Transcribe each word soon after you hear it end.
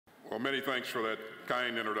many thanks for that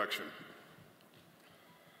kind introduction.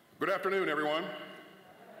 Good afternoon, everyone.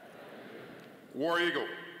 War Eagle.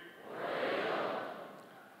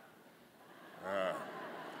 A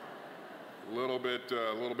little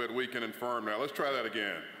bit weak and infirm now. Let's try that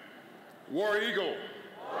again. War Eagle.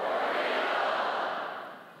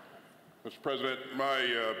 Mr. President,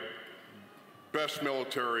 my best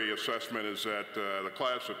military assessment is that the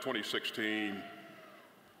class of 2016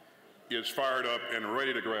 is fired up and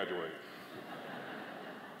ready to graduate.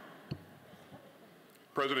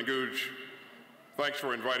 President Gooch, thanks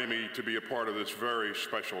for inviting me to be a part of this very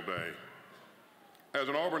special day. As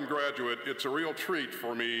an Auburn graduate, it's a real treat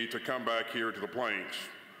for me to come back here to the Plains.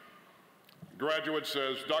 Graduates,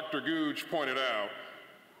 as Dr. Gooch pointed out,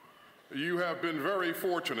 you have been very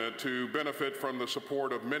fortunate to benefit from the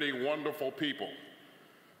support of many wonderful people,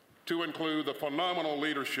 to include the phenomenal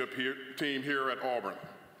leadership team here at Auburn.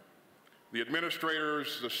 The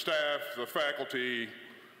administrators, the staff, the faculty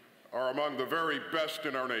are among the very best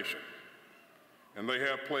in our nation, and they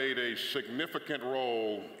have played a significant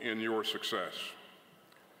role in your success,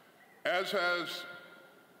 as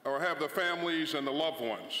have the families and the loved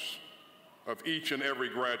ones of each and every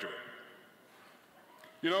graduate.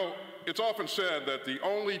 You know, it's often said that the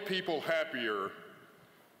only people happier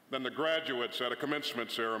than the graduates at a commencement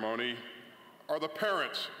ceremony are the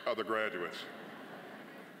parents of the graduates.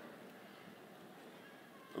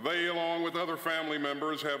 They, along with other family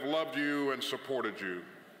members, have loved you and supported you.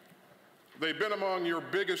 They've been among your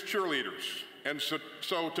biggest cheerleaders, and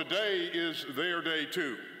so today is their day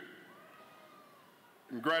too.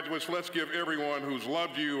 And graduates, let's give everyone who's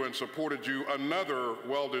loved you and supported you another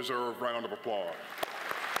well-deserved round of applause.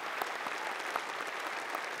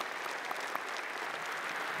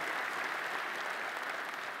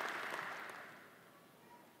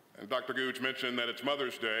 And Dr. Gooch mentioned that it's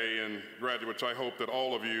Mother's Day, and graduates, I hope that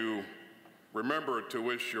all of you remember to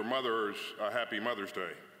wish your mothers a happy Mother's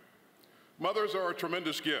Day. Mothers are a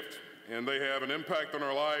tremendous gift, and they have an impact on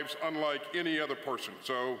our lives unlike any other person.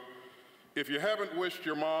 So if you haven't wished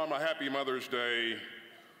your mom a happy Mother's Day,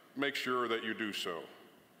 make sure that you do so.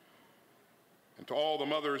 And to all the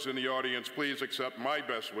mothers in the audience, please accept my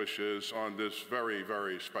best wishes on this very,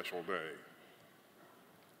 very special day.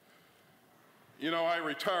 You know, I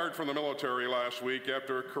retired from the military last week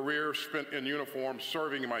after a career spent in uniform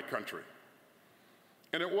serving my country.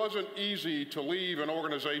 And it wasn't easy to leave an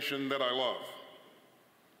organization that I love.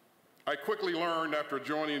 I quickly learned after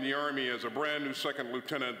joining the Army as a brand new second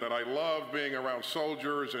lieutenant that I love being around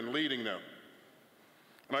soldiers and leading them.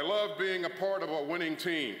 And I love being a part of a winning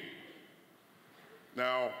team.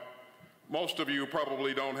 Now, most of you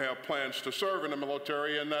probably don't have plans to serve in the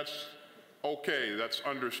military, and that's okay, that's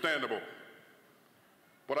understandable.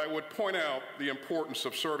 But I would point out the importance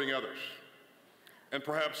of serving others, and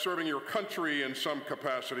perhaps serving your country in some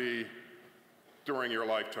capacity during your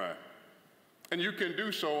lifetime. And you can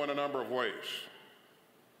do so in a number of ways.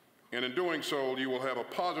 And in doing so, you will have a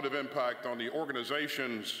positive impact on the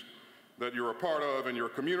organizations that you're a part of in your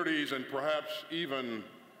communities and perhaps even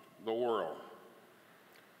the world.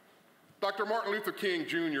 Dr. Martin Luther King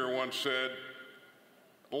Jr. once said,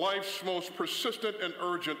 "Life's most persistent and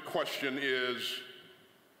urgent question is,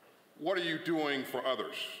 what are you doing for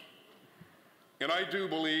others?" And I do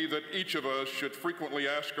believe that each of us should frequently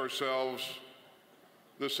ask ourselves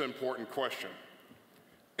this important question.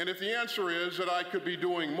 And if the answer is that I could be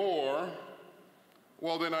doing more,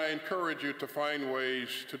 well, then I encourage you to find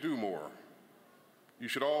ways to do more. You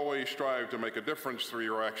should always strive to make a difference through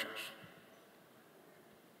your actions.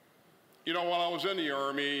 You know, while I was in the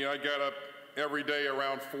Army, I got up every day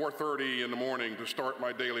around 4:30 in the morning to start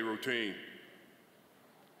my daily routine.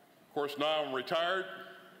 Of course, now I'm retired,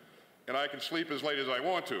 and I can sleep as late as I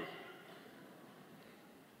want to.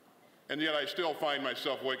 And yet I still find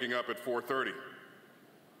myself waking up at 4:30.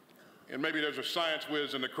 And maybe there's a science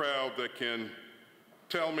whiz in the crowd that can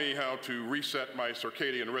tell me how to reset my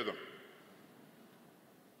circadian rhythm.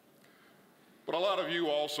 But a lot of you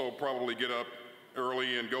also probably get up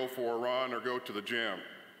early and go for a run or go to the gym.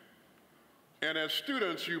 And as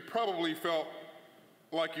students, you probably felt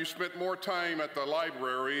like you spent more time at the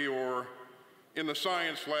library or in the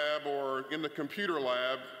science lab or in the computer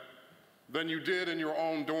lab than you did in your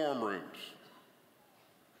own dorm rooms.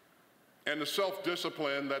 And the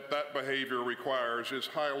self-discipline that behavior requires is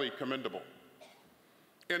highly commendable.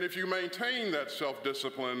 And if you maintain that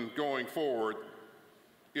self-discipline going forward,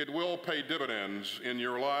 it will pay dividends in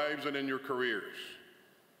your lives and in your careers.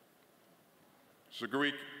 As the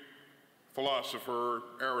Greek philosopher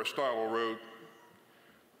Aristotle wrote,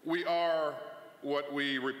 "We are what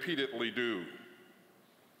we repeatedly do."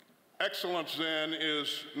 Excellence, then,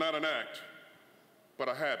 is not an act, but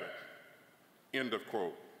a habit, end of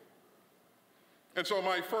quote. And so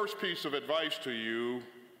my first piece of advice to you,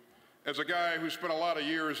 as a guy who spent a lot of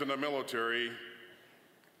years in the military,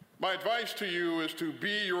 my advice to you is to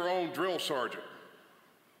be your own drill sergeant.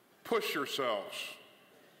 Push yourselves,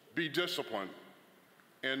 be disciplined,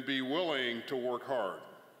 and be willing to work hard.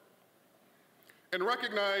 And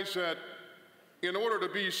recognize that in order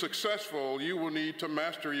to be successful, you will need to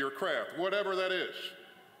master your craft, whatever that is.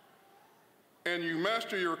 And you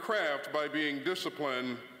master your craft by being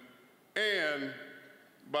disciplined and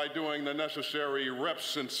by doing the necessary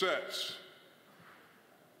reps and sets.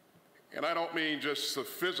 And I don't mean just the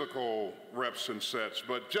physical reps and sets,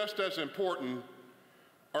 but just as important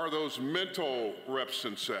are those mental reps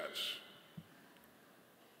and sets.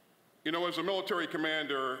 You know, as a military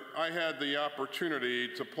commander, I had the opportunity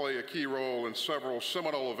to play a key role in several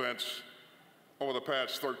seminal events over the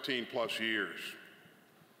past 13 plus years.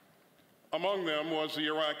 Among them was the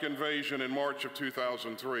Iraq invasion in March of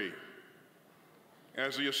 2003.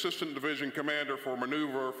 As the Assistant Division Commander for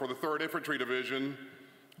Maneuver for the 3rd Infantry Division,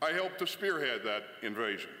 I helped to spearhead that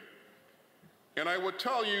invasion. And I would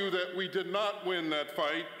tell you that we did not win that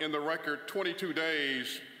fight in the record 22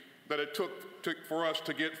 days that it took for us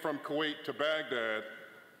to get from Kuwait to Baghdad.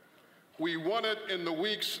 We won it in the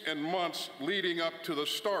weeks and months leading up to the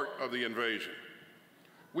start of the invasion.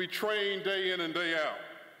 We trained day in and day out.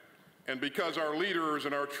 And because our leaders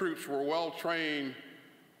and our troops were well trained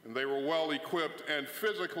and they were well equipped and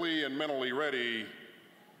physically and mentally ready,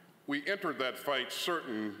 we entered that fight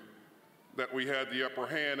certain that we had the upper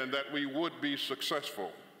hand and that we would be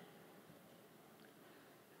successful.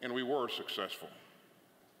 And we were successful.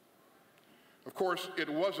 Of course, it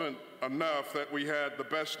wasn't enough that we had the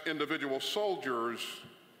best individual soldiers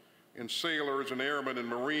and sailors and airmen and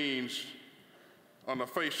Marines on the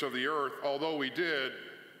face of the earth, although we did.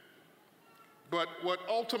 But what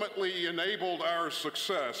ultimately enabled our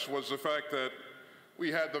success was the fact that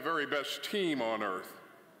we had the very best team on earth.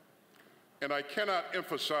 And I cannot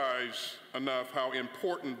emphasize enough how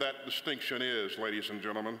important that distinction is, ladies and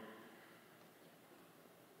gentlemen.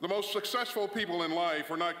 The most successful people in life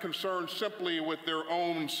are not concerned simply with their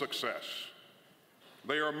own success.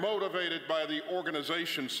 They are motivated by the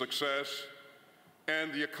organization's success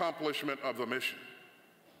and the accomplishment of the mission.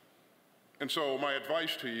 And so my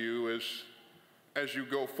advice to you is, as you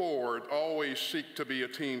go forward, always seek to be a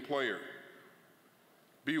team player.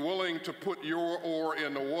 Be willing to put your oar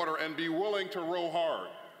in the water and be willing to row hard,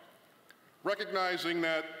 recognizing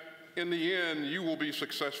that in the end, you will be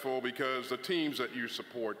successful because the teams that you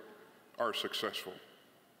support are successful.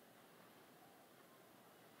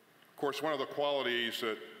 Of course, one of the qualities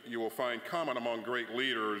that you will find common among great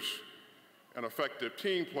leaders and effective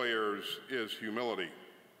team players is humility.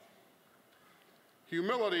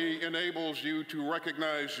 Humility enables you to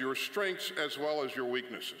recognize your strengths as well as your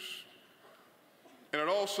weaknesses. And it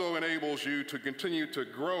also enables you to continue to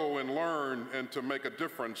grow and learn and to make a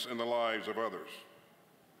difference in the lives of others.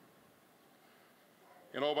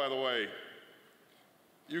 And oh, by the way,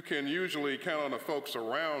 you can usually count on the folks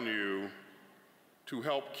around you to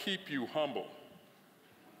help keep you humble.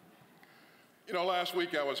 You know, last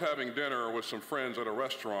week I was having dinner with some friends at a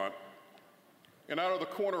restaurant, and out of the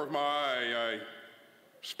corner of my eye, I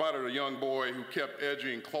spotted a young boy who kept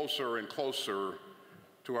edging closer and closer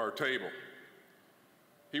to our table.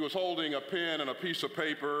 He was holding a pen and a piece of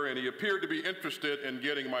paper, and he appeared to be interested in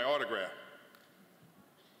getting my autograph.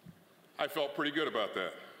 I felt pretty good about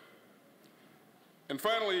that. And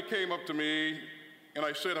finally, he came up to me, and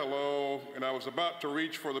I said hello, and I was about to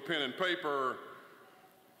reach for the pen and paper,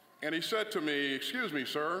 and he said to me, "Excuse me,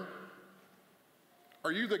 sir,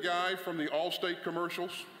 are you the guy from the Allstate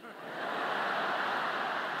commercials?"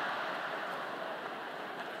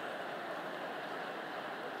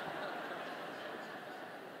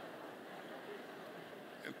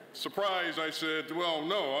 Surprised, I said, "Well,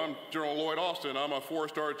 no, I'm General Lloyd Austin. I'm a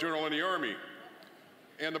 4-star general in the Army."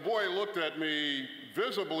 And the boy looked at me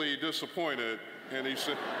visibly disappointed, and he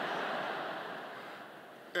said,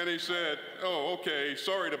 "Oh, okay,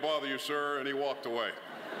 sorry to bother you, sir," and he walked away.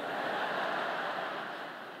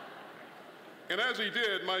 And as he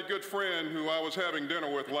did, my good friend who I was having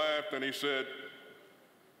dinner with laughed, and he said,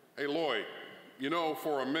 "Hey, Lloyd, you know,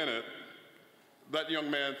 for a minute, that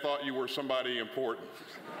young man thought you were somebody important."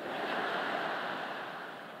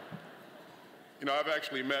 You know, I've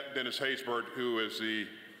actually met Dennis Haysbert, who is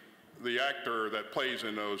the actor that plays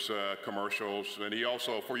in those commercials, and he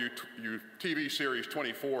also, for you TV series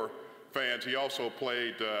 24 fans, he also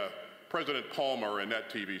played President Palmer in that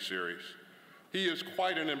TV series. He is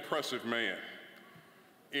quite an impressive man.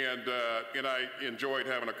 And I enjoyed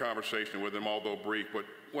having a conversation with him, although brief. But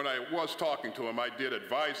when I was talking to him, I did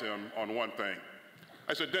advise him on one thing.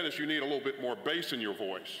 I said, Dennis, you need a little bit more bass in your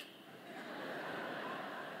voice.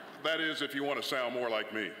 That is, if you want to sound more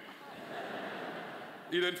like me.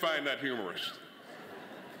 He didn't find that humorous.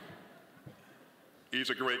 He's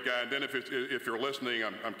a great guy, and then if you're listening,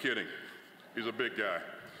 I'm kidding. He's a big guy.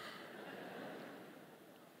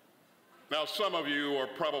 Now, some of you are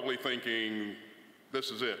probably thinking,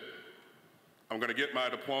 this is it. I'm going to get my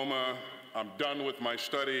diploma, I'm done with my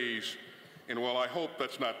studies, and well, I hope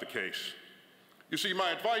that's not the case. You see,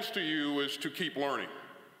 my advice to you is to keep learning.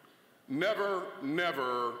 Never,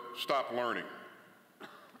 never stop learning.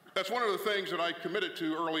 That's one of the things that I committed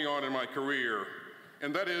to early on in my career,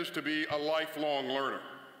 and that is to be a lifelong learner.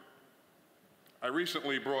 I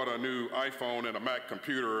recently brought a new iPhone and a Mac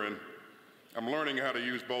computer, and I'm learning how to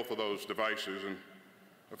use both of those devices. And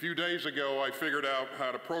a few days ago, I figured out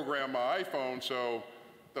how to program my iPhone so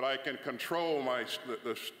that I can control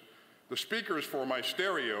the speakers for my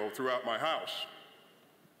stereo throughout my house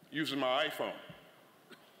using my iPhone.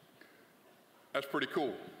 That's pretty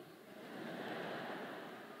cool.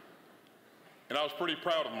 And I was pretty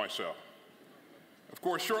proud of myself. Of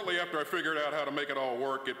course, shortly after I figured out how to make it all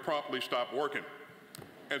work, it promptly stopped working.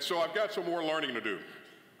 And so I've got some more learning to do.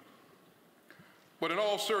 But in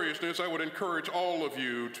all seriousness, I would encourage all of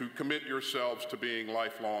you to commit yourselves to being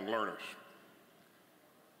lifelong learners.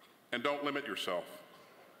 And don't limit yourself.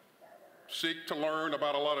 Seek to learn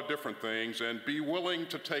about a lot of different things and be willing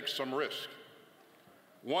to take some risk.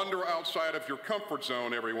 Wander outside of your comfort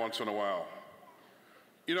zone every once in a while.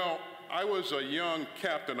 You know, I was a young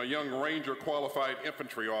captain, a young Ranger qualified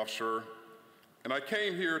infantry officer, and I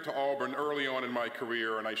came here to Auburn early on in my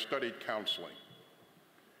career and I studied counseling.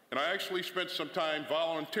 And I actually spent some time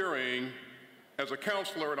volunteering as a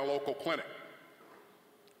counselor in a local clinic.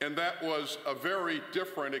 And that was a very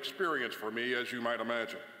different experience for me, as you might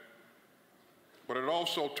imagine. But it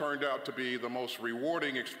also turned out to be the most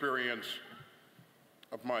rewarding experience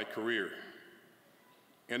of my career.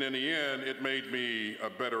 And in the end, it made me a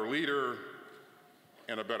better leader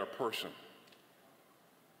and a better person.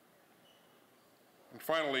 And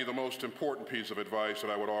finally, the most important piece of advice that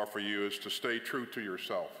I would offer you is to stay true to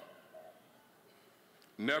yourself.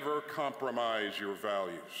 Never compromise your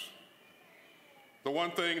values. The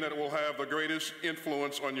one thing that will have the greatest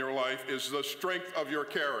influence on your life is the strength of your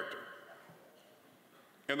character.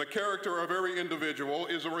 And the character of every individual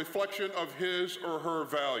is a reflection of his or her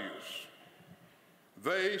values.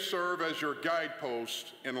 They serve as your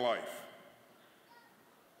guidepost in life.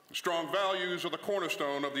 Strong values are the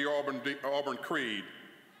cornerstone of the Auburn Creed.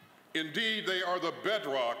 Indeed, they are the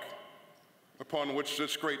bedrock upon which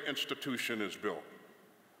this great institution is built.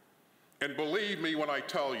 And believe me when I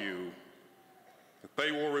tell you that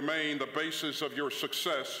they will remain the basis of your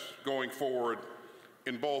success going forward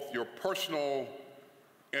in both your personal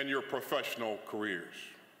and your professional careers.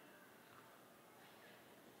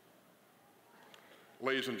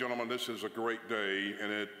 Ladies and gentlemen, this is a great day,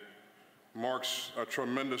 and it marks a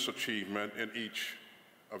tremendous achievement in each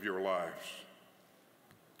of your lives.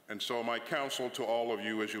 And so my counsel to all of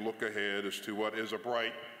you as you look ahead is to what is a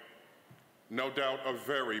bright, no doubt a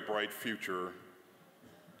very bright future.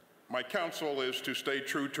 My counsel is to stay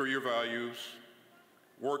true to your values,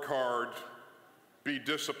 work hard, be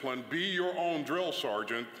disciplined, be your own drill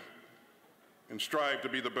sergeant, and strive to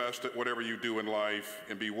be the best at whatever you do in life,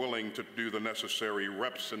 and be willing to do the necessary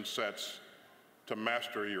reps and sets to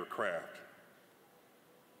master your craft.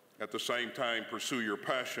 At the same time, pursue your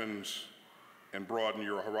passions and broaden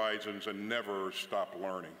your horizons and never stop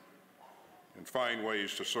learning. And find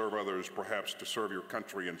ways to serve others, perhaps to serve your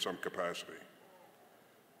country in some capacity.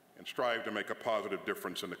 And strive to make a positive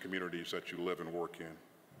difference in the communities that you live and work in.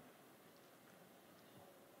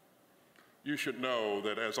 You should know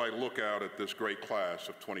that as I look out at this great class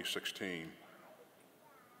of 2016,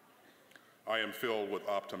 I am filled with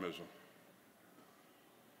optimism.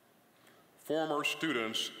 Former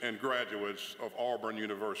students and graduates of Auburn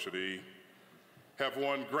University have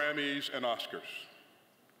won Grammys and Oscars.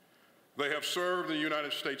 They have served in the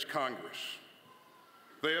United States Congress.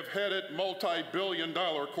 They have headed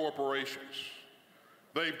multi-billion-dollar corporations.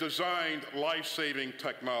 They've designed life-saving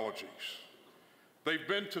technologies. They've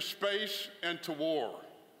been to space and to war.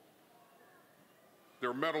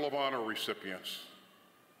 They're Medal of Honor recipients.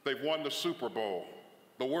 They've won the Super Bowl,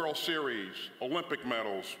 the World Series, Olympic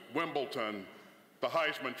medals, Wimbledon, the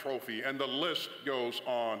Heisman Trophy, and the list goes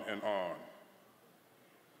on and on.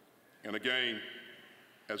 And again,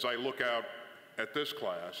 as I look out at this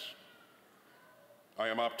class, I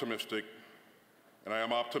am optimistic And I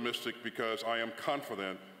am optimistic because I am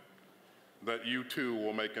confident that you too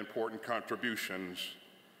will make important contributions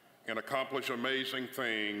and accomplish amazing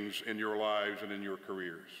things in your lives and in your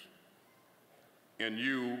careers. And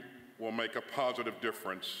you will make a positive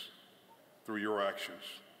difference through your actions.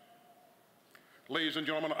 Ladies and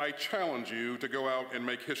gentlemen, I challenge you to go out and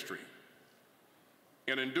make history.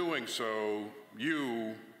 And in doing so,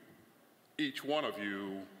 you, each one of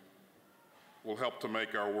you, will help to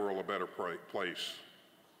make our world a better place.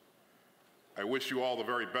 I wish you all the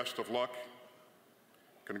very best of luck.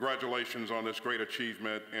 Congratulations on this great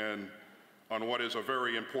achievement and on what is a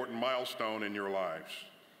very important milestone in your lives.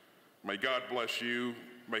 May God bless you.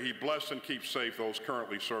 May He bless and keep safe those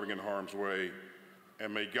currently serving in harm's way.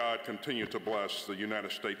 And may God continue to bless the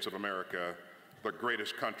United States of America, the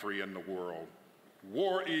greatest country in the world.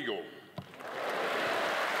 War Eagle.